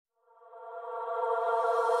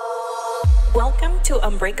Welcome to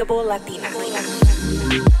Unbreakable Latina.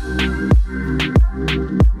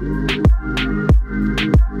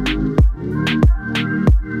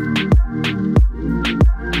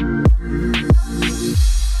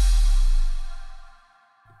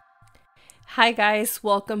 Hi guys,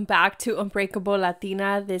 welcome back to Unbreakable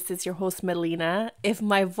Latina. This is your host Melina. If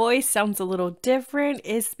my voice sounds a little different,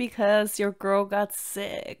 it's because your girl got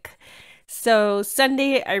sick. So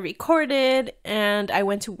Sunday I recorded and I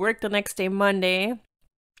went to work the next day, Monday.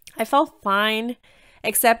 I felt fine,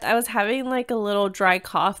 except I was having like a little dry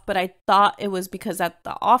cough, but I thought it was because at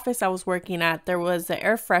the office I was working at, there was an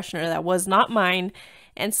air freshener that was not mine.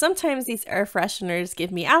 And sometimes these air fresheners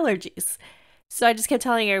give me allergies. So I just kept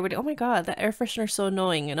telling everybody, oh my God, that air freshener is so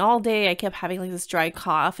annoying. And all day I kept having like this dry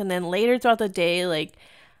cough. And then later throughout the day, like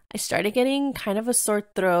I started getting kind of a sore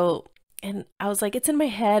throat. And I was like, it's in my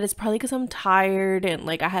head. It's probably because I'm tired. And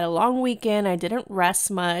like I had a long weekend. I didn't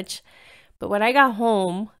rest much. But when I got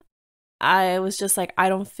home, I was just like, I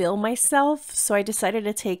don't feel myself. So I decided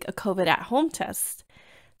to take a COVID at home test.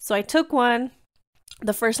 So I took one.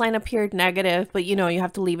 The first line appeared negative, but you know, you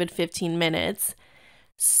have to leave it 15 minutes.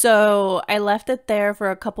 So I left it there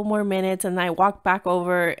for a couple more minutes and I walked back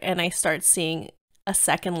over and I start seeing a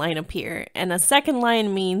second line appear. And a second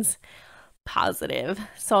line means positive.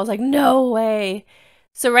 So I was like, no way.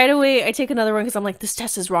 So right away I take another one because I'm like, this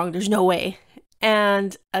test is wrong. There's no way.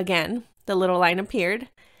 And again, the little line appeared.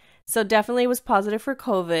 So definitely was positive for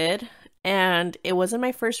COVID. And it wasn't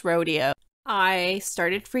my first rodeo. I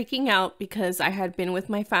started freaking out because I had been with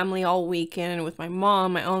my family all weekend with my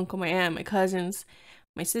mom, my uncle, my aunt, my cousins,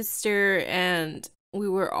 my sister, and we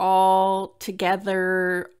were all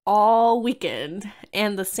together all weekend.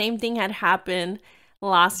 And the same thing had happened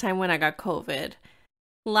last time when I got COVID.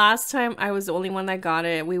 Last time I was the only one that got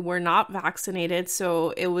it. We were not vaccinated, so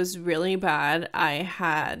it was really bad. I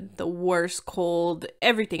had the worst cold,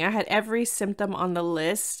 everything. I had every symptom on the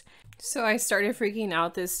list. So I started freaking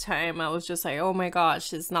out this time. I was just like, oh my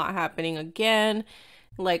gosh, it's not happening again.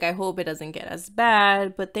 Like, I hope it doesn't get as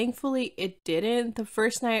bad, but thankfully it didn't. The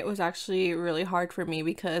first night was actually really hard for me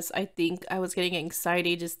because I think I was getting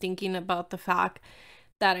anxiety just thinking about the fact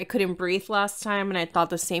that I couldn't breathe last time and I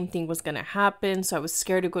thought the same thing was gonna happen. So I was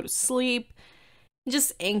scared to go to sleep,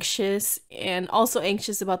 just anxious, and also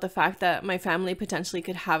anxious about the fact that my family potentially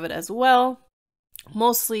could have it as well.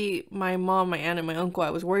 Mostly my mom, my aunt, and my uncle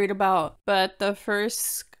I was worried about, but the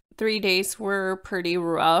first 3 days were pretty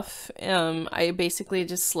rough. I basically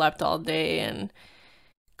just slept all day and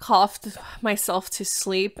coughed myself to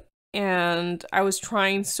sleep, and I was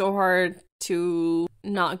trying so hard to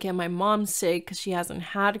not get my mom sick because she hasn't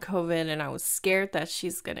had COVID, and I was scared that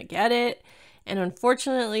she's gonna get it. And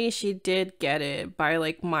unfortunately, she did get it. By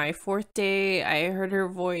like my 4th day, I heard her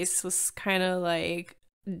voice was kind of like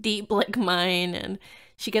deep like mine, and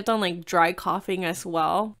she kept on like dry coughing as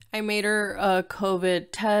well. I made her a COVID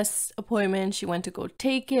test appointment. She went to go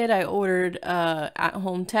take it. I ordered a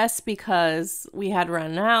at-home test because we had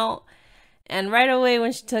run out. And right away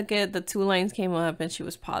when she took it, the 2 lines came up and she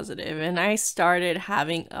was positive. And I started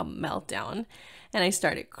having a meltdown. And I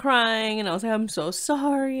started crying and I was like, I'm so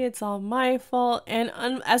sorry. It's all my fault. And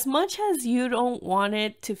as much as you don't want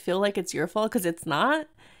it to feel like it's your fault, because it's not,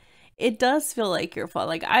 it does feel like your fault.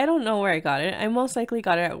 Like, I don't know where I got it. I most likely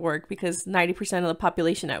got it at work because 90% of the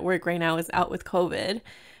population at work right now is out with COVID.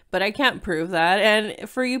 But I can't prove that. And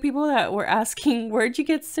for you people that were asking, where'd you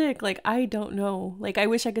get sick? Like, I don't know. Like, I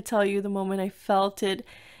wish I could tell you the moment I felt it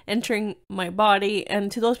entering my body.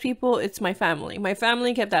 And to those people, it's my family. My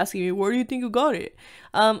family kept asking me, where do you think you got it?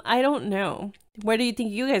 I don't know. Where do you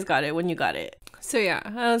think you guys got it when you got it? So yeah,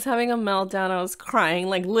 I was having a meltdown. I was crying,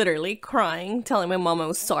 like literally crying, telling my mom I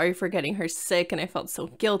was sorry for getting her sick and I felt so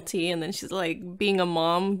guilty. And then she's like, being a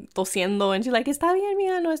mom, tosiendo, and she's like, está bien,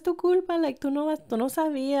 mija, no es tu culpa, like, tú no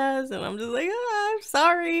sabías. And I'm just like, oh, I'm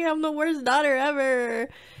sorry, I'm the worst daughter ever.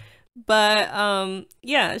 But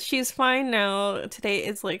yeah, she's fine now. Today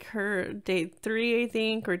is like her day 3, I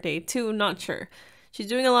think, or day 2, not sure. She's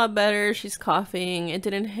doing a lot better. She's coughing. It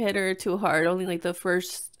didn't hit her too hard, only like the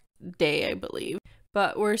first day, I believe.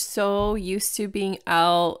 But we're so used to being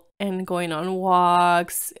out and going on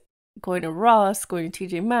walks, going to Ross, going to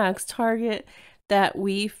TJ Maxx, Target, that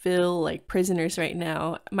we feel like prisoners right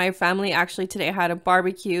now. My family actually today had a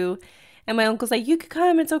barbecue and my uncle's like, you could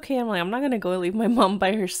come, it's okay. I'm like, I'm not gonna go leave my mom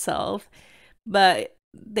by herself. But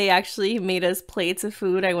they actually made us plates of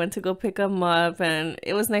food. I went to go pick them up and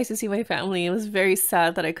it was nice to see my family. It was very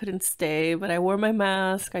sad that I couldn't stay, but I wore my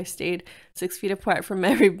mask. I stayed 6 feet apart from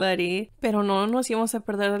everybody. Pero no nos íbamos a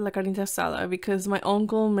perder la carnita asada because my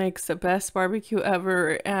uncle makes the best barbecue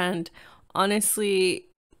ever, and honestly,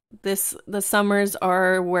 The summers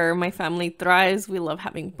are where my family thrives. We love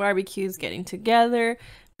having barbecues, getting together,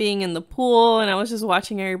 being in the pool, and I was just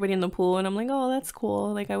watching everybody in the pool and I'm like, oh, that's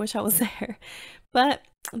cool. Like I wish I was there. But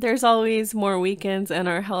there's always more weekends and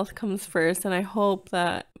our health comes first, and I hope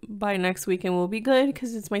that by next weekend we'll be good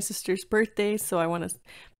because it's my sister's birthday, so I want to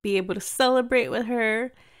be able to celebrate with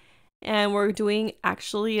her. And we're doing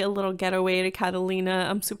actually a little getaway to Catalina.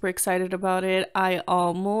 I'm super excited about it. I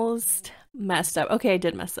almost messed up. Okay, I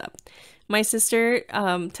did mess up. My sister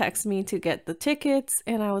texted me to get the tickets,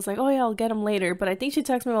 and I was like, oh yeah, I'll get them later. But I think she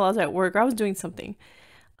texted me while I was at work, or I was doing something.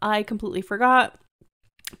 I completely forgot.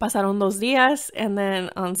 Pasaron 2 días, and then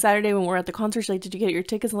on Saturday when we're at the concert, she's like, did you get your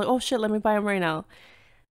tickets? I'm like, oh shit, let me buy them right now.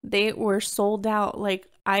 They were sold out. Like,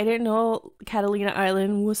 I didn't know Catalina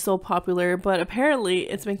Island was so popular, but apparently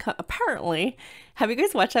it's been apparently. Have you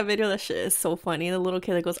guys watched that video? That shit is so funny. The little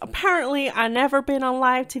kid that goes, apparently I never been on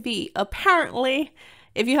live TV. Apparently.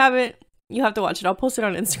 If you haven't, you have to watch it. I'll post it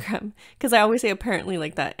on Instagram because I always say apparently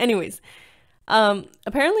like that. Anyways,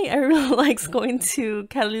 apparently everyone likes going to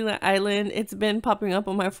Catalina Island. It's been popping up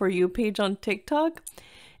on my For You page on TikTok.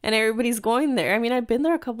 And everybody's going there. I mean, I've been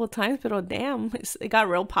there a couple of times, but damn, it got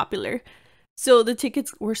real popular. So the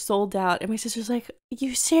tickets were sold out, and my sister's like,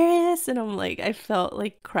 you serious? And I'm like, I felt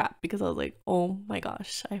like crap because I was like, oh my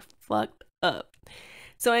gosh, I fucked up.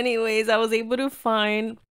 So anyways, I was able to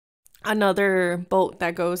find another boat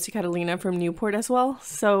that goes to Catalina from Newport as well.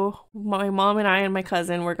 So my mom and I and my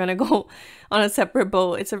cousin, we're gonna go on a separate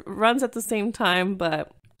boat. It runs at the same time,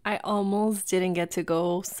 but I almost didn't get to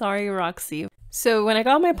go. Sorry, Roxy. So when I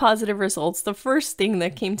got my positive results, the first thing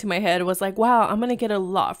that came to my head was like, wow, I'm gonna get a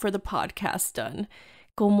lot for the podcast done.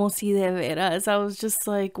 Como si de veras. I was just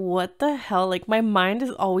like, what the hell? Like, my mind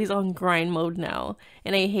is always on grind mode now.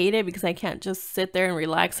 And I hate it because I can't just sit there and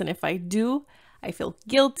relax. And if I do, I feel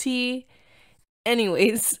guilty.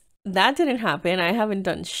 Anyways, that didn't happen. I haven't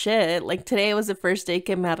done shit. Like, today was the first day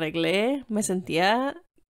que me arreglé. Me sentía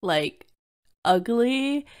like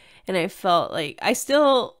ugly. And I felt like I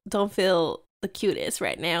still don't feel the cutest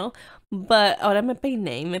right now, but ahora me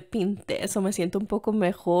peiné, me pinté, so me siento un poco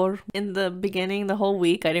mejor. In the beginning, the whole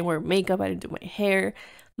week, I didn't wear makeup, I didn't do my hair.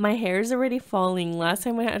 My hair is already falling. Last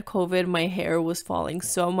time I had COVID, my hair was falling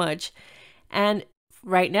so much, and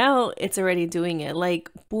right now, it's already doing it.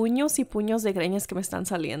 Like, puños y puños de greñas que me están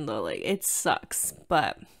saliendo. Like, it sucks,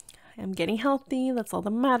 but I'm getting healthy. That's all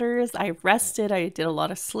that matters. I rested. I did a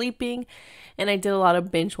lot of sleeping. And I did a lot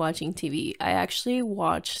of binge watching TV. I actually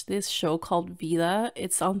watched this show called Vida.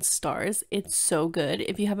 It's on Stars. It's so good.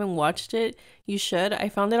 If you haven't watched it, you should. I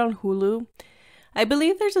found it on Hulu. I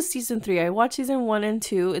believe there's a season 3. I watched season 1 and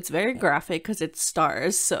 2. It's very graphic because it's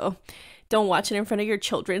Stars. So don't watch it in front of your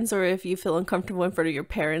children's, or if you feel uncomfortable in front of your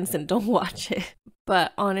parents, then don't watch it.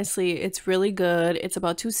 But honestly, it's really good. It's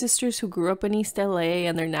about 2 sisters who grew up in East LA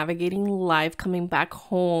and they're navigating life coming back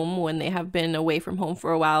home when they have been away from home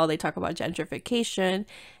for a while. They talk about gentrification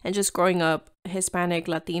and just growing up Hispanic,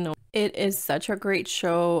 Latino. It is such a great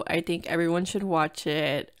show. I think everyone should watch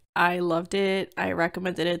it. I loved it. I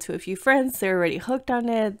recommended it to a few friends. They're already hooked on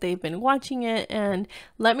it. They've been watching it, and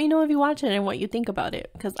let me know if you watch it and what you think about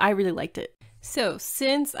it because I really liked it. So,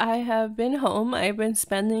 since I have been home, I've been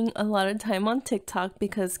spending a lot of time on TikTok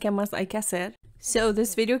because ¿qué más hay que hacer? So,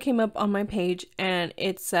 this video came up on my page and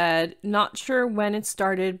it said, not sure when it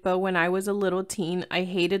started, but when I was a little teen, I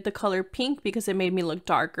hated the color pink because it made me look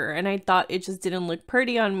darker and I thought it just didn't look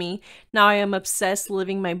pretty on me. Now I am obsessed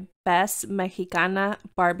living my best Mexicana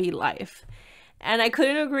Barbie life. And I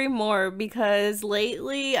couldn't agree more because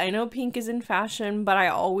lately, I know pink is in fashion, but I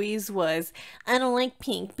always was, I don't like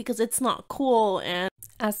pink because it's not cool. And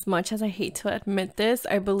as much as I hate to admit this,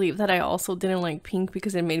 I believe that I also didn't like pink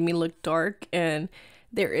because it made me look dark. And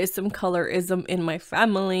there is some colorism in my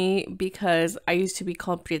family because I used to be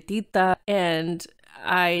called Prietita. And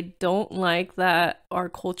I don't like that our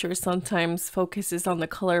culture sometimes focuses on the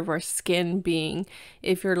color of our skin being,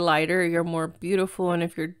 if you're lighter, you're more beautiful. And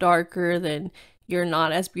if you're darker, then you're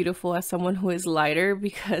not as beautiful as someone who is lighter,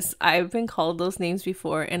 because I've been called those names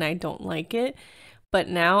before and I don't like it. But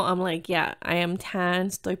now I'm like, yeah, I am tan,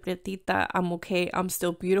 estoy prietita, I'm okay, I'm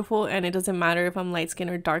still beautiful, and it doesn't matter if I'm light skin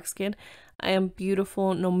or dark skin. I am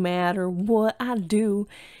beautiful no matter what I do.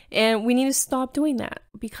 And we need to stop doing that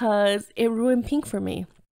because it ruined pink for me.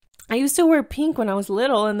 I used to wear pink when I was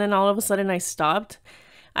little and then all of a sudden I stopped.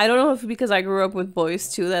 I don't know if because I grew up with boys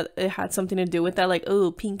too that it had something to do with that. Like,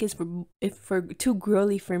 oh, pink is for too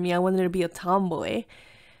girly for me. I wanted to be a tomboy.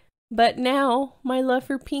 But now, my love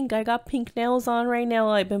for pink, I got pink nails on right now.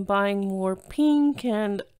 I've been buying more pink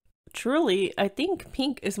and truly, I think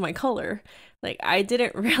pink is my color. Like, I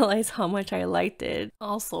didn't realize how much I liked it.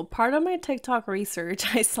 Also, part of my TikTok research,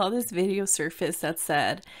 I saw this video surface that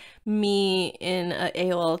said me in a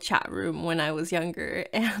AOL chat room when I was younger,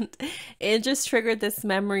 and it just triggered this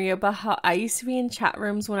memory about how I used to be in chat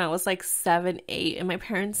rooms when I was like 7, 8, and my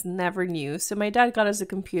parents never knew. So my dad got us a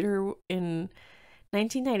computer in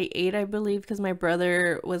 1998, I believe, because my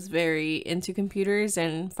brother was very into computers,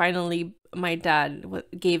 and finally my dad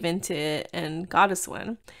gave into it and got us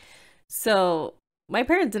one. So my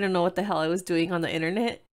parents didn't know what the hell I was doing on the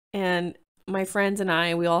internet, and my friends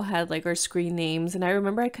and we all had like our screen names, and I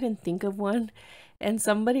remember I couldn't think of one, and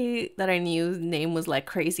somebody that I knew's name was like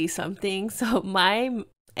Crazy Something, so my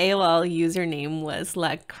AOL username was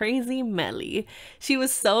like Crazy Melly. She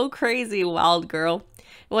was so crazy, wild girl.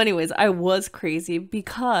 Well, anyways, I was crazy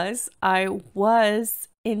because I was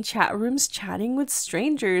in chat rooms chatting with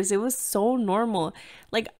strangers. It was so normal.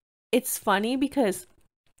 Like, it's funny because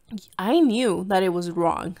I knew that it was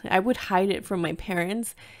wrong. I would hide it from my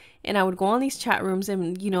parents, and I would go on these chat rooms,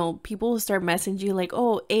 and people would start messaging you like,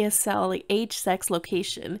 oh, ASL, like age, sex,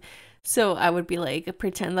 location. So I would be like,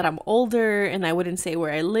 pretend that I'm older, and I wouldn't say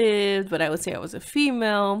where I lived, but I would say I was a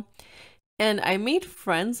female. And I made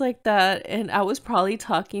friends like that, and I was probably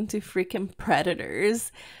talking to freaking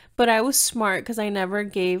predators. But I was smart because I never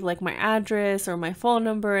gave like my address or my phone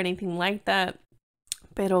number or anything like that.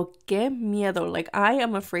 Pero qué miedo. Like, I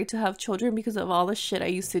am afraid to have children because of all the shit I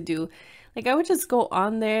used to do. Like, I would just go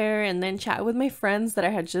on there and then chat with my friends that I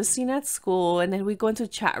had just seen at school, and then we go into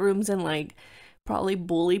chat rooms and like probably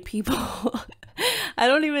bully people. I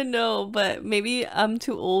don't even know, but maybe I'm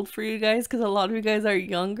too old for you guys because a lot of you guys are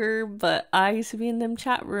younger, but I used to be in them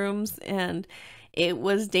chat rooms and it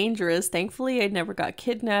was dangerous. Thankfully, I never got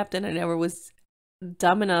kidnapped, and I never was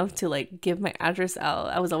dumb enough to like give my address out.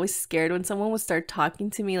 I was always scared when someone would start talking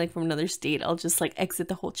to me like from another state. I'll just like exit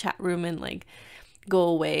the whole chat room and like go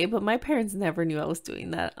away, but my parents never knew I was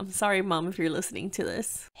doing that. I'm sorry, Mom, if you're listening to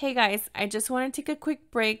this. Hey guys, I just want to take a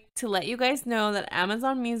quick break to let you guys know that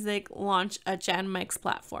Amazon Music launched a Gen Mex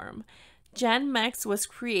platform. Gen Mex was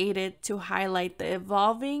created to highlight the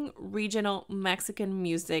evolving regional Mexican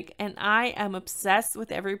music, and I am obsessed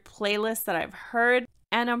with every playlist that I've heard,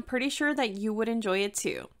 and I'm pretty sure that you would enjoy it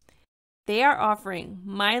too. They are offering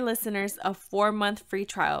my listeners a 4-month free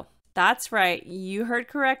trial. That's right, you heard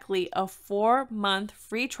correctly, a 4-month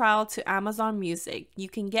free trial to Amazon Music. You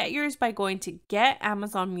can get yours by going to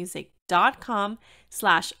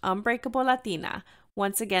getamazonmusic.com/unbreakablelatina.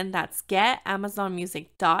 Once again, that's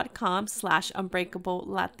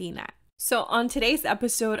getamazonmusic.com/unbreakablelatina. So on today's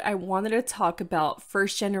episode, I wanted to talk about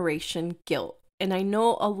first generation guilt. And I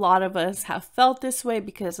know a lot of us have felt this way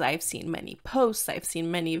because I've seen many posts, I've seen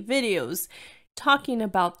many videos talking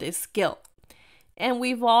about this guilt. And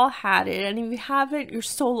we've all had it, and if you haven't, you're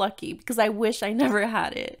so lucky because I wish I never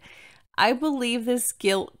had it. I believe this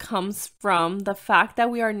guilt comes from the fact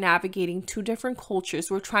that we are navigating two different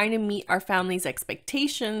cultures. We're trying to meet our family's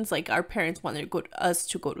expectations, like our parents wanted us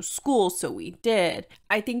to go to school, so we did.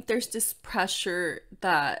 I think there's this pressure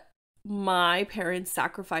that my parents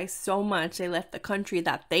sacrificed so much. They left the country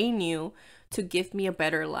that they knew to give me a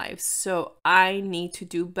better life. So I need to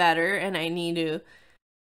do better, and I need to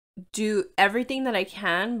do everything that I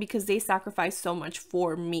can because they sacrificed so much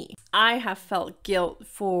for me. I have felt guilt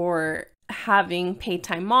for having paid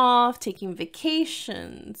time off, taking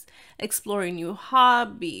vacations, exploring new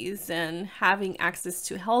hobbies, and having access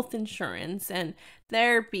to health insurance and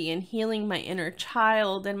therapy and healing my inner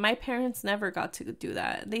child. And my parents never got to do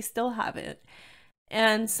that. They still haven't.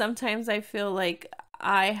 And sometimes I feel like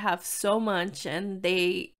I have so much, and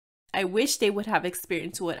I wish they would have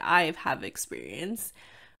experienced what I have experienced.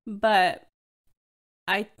 But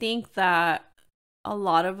I think that a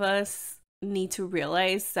lot of us need to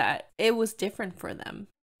realize that it was different for them.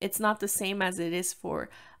 It's not the same as it is for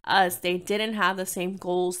us. They didn't have the same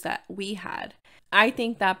goals that we had. I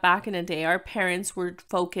think that back in the day, our parents were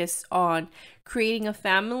focused on creating a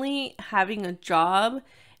family, having a job,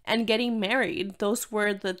 and getting married. Those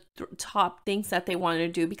were the top things that they wanted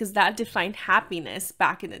to do because that defined happiness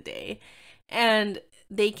back in the day. And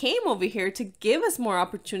they came over here to give us more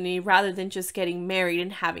opportunity rather than just getting married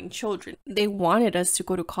and having children. They wanted us to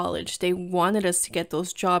go to college. They wanted us to get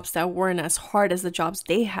those jobs that weren't as hard as the jobs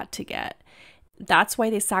they had to get. That's why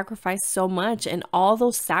they sacrificed so much. And all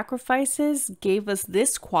those sacrifices gave us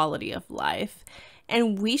this quality of life.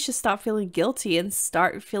 And we should stop feeling guilty and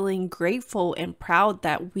start feeling grateful and proud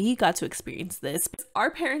that we got to experience this.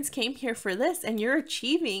 Our parents came here for this, and you're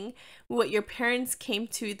achieving what your parents came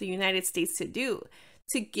to the United States to do.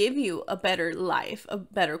 to give you a better life, a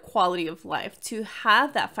better quality of life, to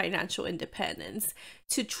have that financial independence,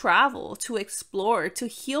 to travel, to explore, to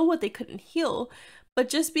heal what they couldn't heal. But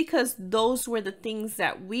just because those were the things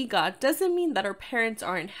that we got doesn't mean that our parents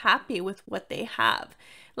aren't happy with what they have.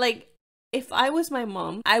 Like, if I was my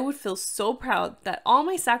mom, I would feel so proud that all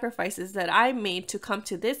my sacrifices that I made to come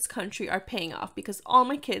to this country are paying off, because all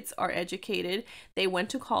my kids are educated, they went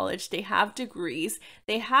to college, they have degrees,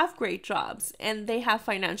 they have great jobs, and they have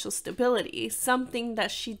financial stability, something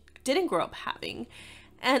that she didn't grow up having.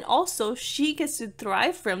 And also, she gets to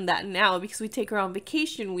thrive from that now because we take her on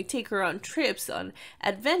vacation, we take her on trips, on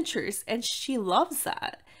adventures, and she loves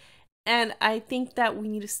that. And I think that we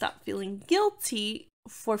need to stop feeling guilty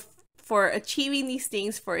for achieving these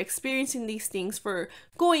things, for experiencing these things, for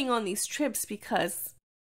going on these trips, because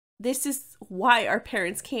this is why our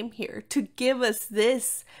parents came here, to give us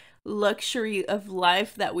this luxury of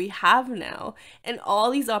life that we have now and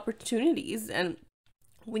all these opportunities. And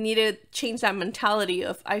we need to change that mentality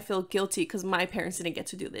of I feel guilty because my parents didn't get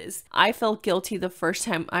to do this. I felt guilty the first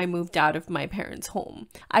time I moved out of my parents' home.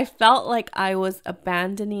 I felt like I was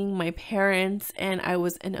abandoning my parents and I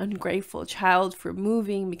was an ungrateful child for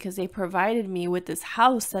moving because they provided me with this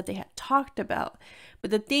house that they had talked about.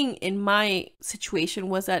 But the thing in my situation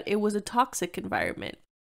was that it was a toxic environment.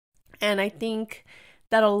 And I think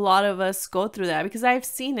that a lot of us go through that because I've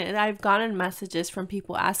seen it. I've gotten messages from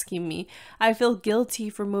people asking me, I feel guilty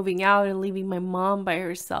for moving out and leaving my mom by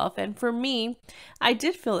herself. And for me, I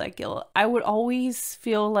did feel that guilt. I would always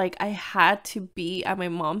feel like I had to be at my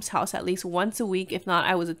mom's house at least once a week. If not,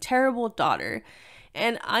 I was a terrible daughter.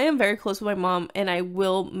 And I am very close with my mom, and I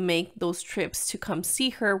will make those trips to come see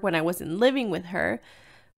her when I wasn't living with her.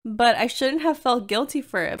 But I shouldn't have felt guilty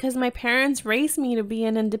for it because my parents raised me to be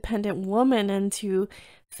an independent woman and to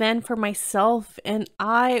fend for myself. And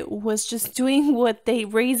I was just doing what they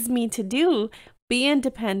raised me to do, be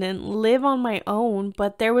independent, live on my own.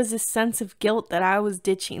 But there was a sense of guilt that I was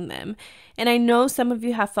ditching them. And I know some of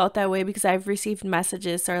you have felt that way because I've received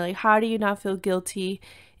messages that are like, how do you not feel guilty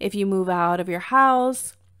if you move out of your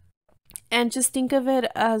house? And just think of it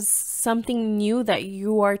as something new that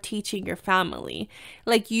you are teaching your family.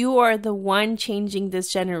 Like, you are the one changing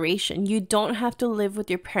this generation. You don't have to live with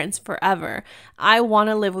your parents forever. I want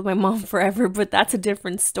to live with my mom forever, but that's a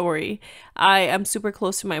different story. I am super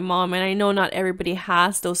close to my mom, and I know not everybody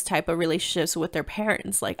has those type of relationships with their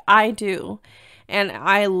parents like I do. And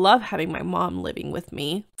I love having my mom living with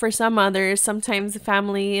me. For some others, sometimes the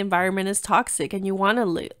family environment is toxic and you want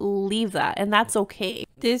to leave that, and that's okay.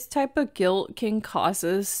 This type of guilt can cause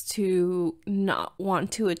us to not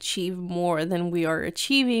want to achieve more than we are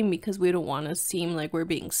achieving because we don't want to seem like we're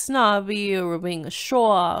being snobby or we're being a show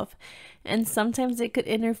off. And sometimes it could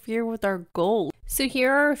interfere with our goals. So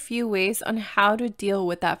here are a few ways on how to deal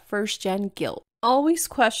with that first-gen guilt. Always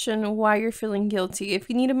question why you're feeling guilty. If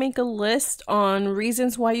you need to make a list on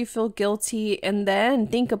reasons why you feel guilty, and then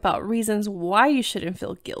think about reasons why you shouldn't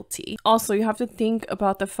feel guilty. Also, you have to think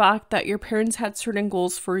about the fact that your parents had certain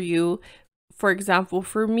goals for you. For example,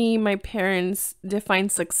 for me, my parents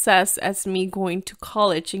defined success as me going to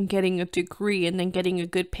college and getting a degree and then getting a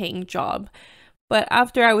good paying job. But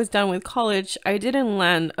after I was done with college, I didn't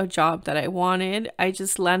land a job that I wanted. I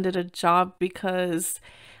just landed a job because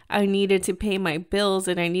I needed to pay my bills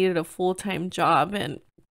and I needed a full-time job, and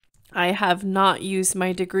I have not used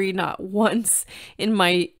my degree not once in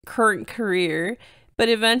my current career, but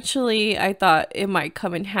eventually I thought it might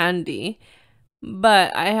come in handy.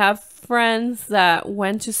 But I have friends that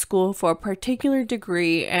went to school for a particular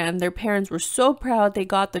degree and their parents were so proud they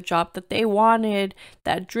got the job that they wanted,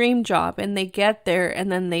 that dream job, and they get there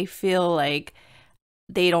and then they feel like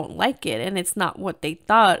they don't like it and it's not what they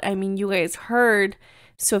thought. I mean, you guys heard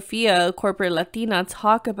Sophia, a corporate Latina,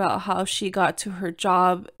 talk about how she got to her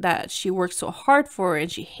job that she worked so hard for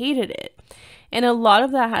and she hated it. And a lot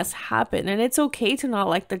of that has happened. And it's okay to not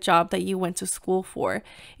like the job that you went to school for.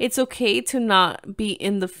 It's okay to not be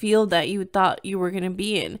in the field that you thought you were going to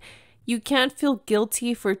be in. You can't feel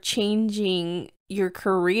guilty for changing your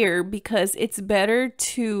career because it's better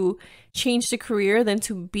to change the career than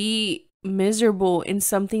to be miserable in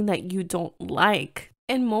something that you don't like.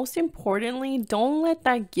 And most importantly, don't let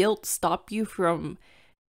that guilt stop you from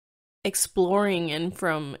exploring and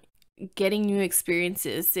from getting new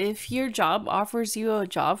experiences. If your job offers you a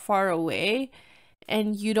job far away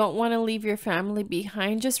and you don't want to leave your family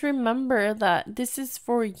behind, just remember that this is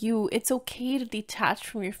for you. It's okay to detach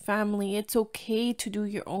from your family. It's okay to do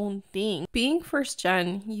your own thing. Being first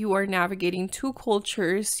gen, you are navigating two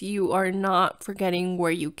cultures. You are not forgetting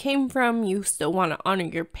where you came from. You still want to honor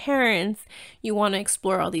your parents. You want to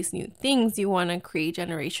explore all these new things. You want to create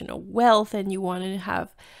generational wealth, and you want to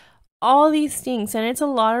have all these things, and it's a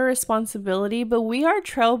lot of responsibility, but we are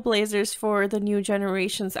trailblazers for the new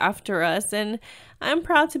generations after us. And I'm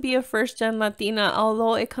proud to be a first gen Latina.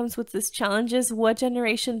 Although it comes with its challenges, what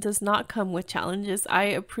generation does not come with challenges? I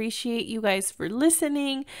appreciate you guys for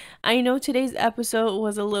listening. I know today's episode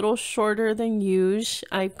was a little shorter than usual.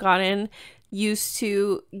 I've gotten used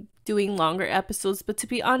to doing longer episodes, but to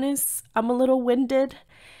be honest, I'm a little winded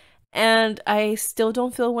and I still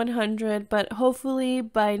don't feel 100, but hopefully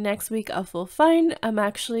by next week I'll feel fine. I'm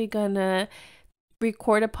actually gonna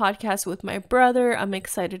record a podcast with my brother. I'm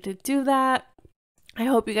excited to do that. I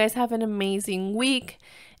hope you guys have an amazing week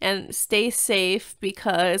and stay safe,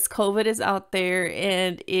 because COVID is out there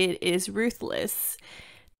and it is ruthless.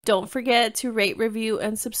 Don't forget to rate, review,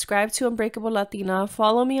 and subscribe to Unbreakable Latina.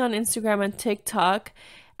 Follow me on Instagram and TikTok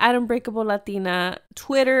at Unbreakable Latina,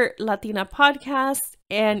 Twitter, Latina Podcast,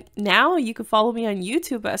 and now you can follow me on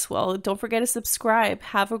YouTube as well. Don't forget to subscribe.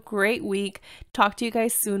 Have a great week. Talk to you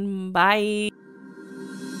guys soon. Bye.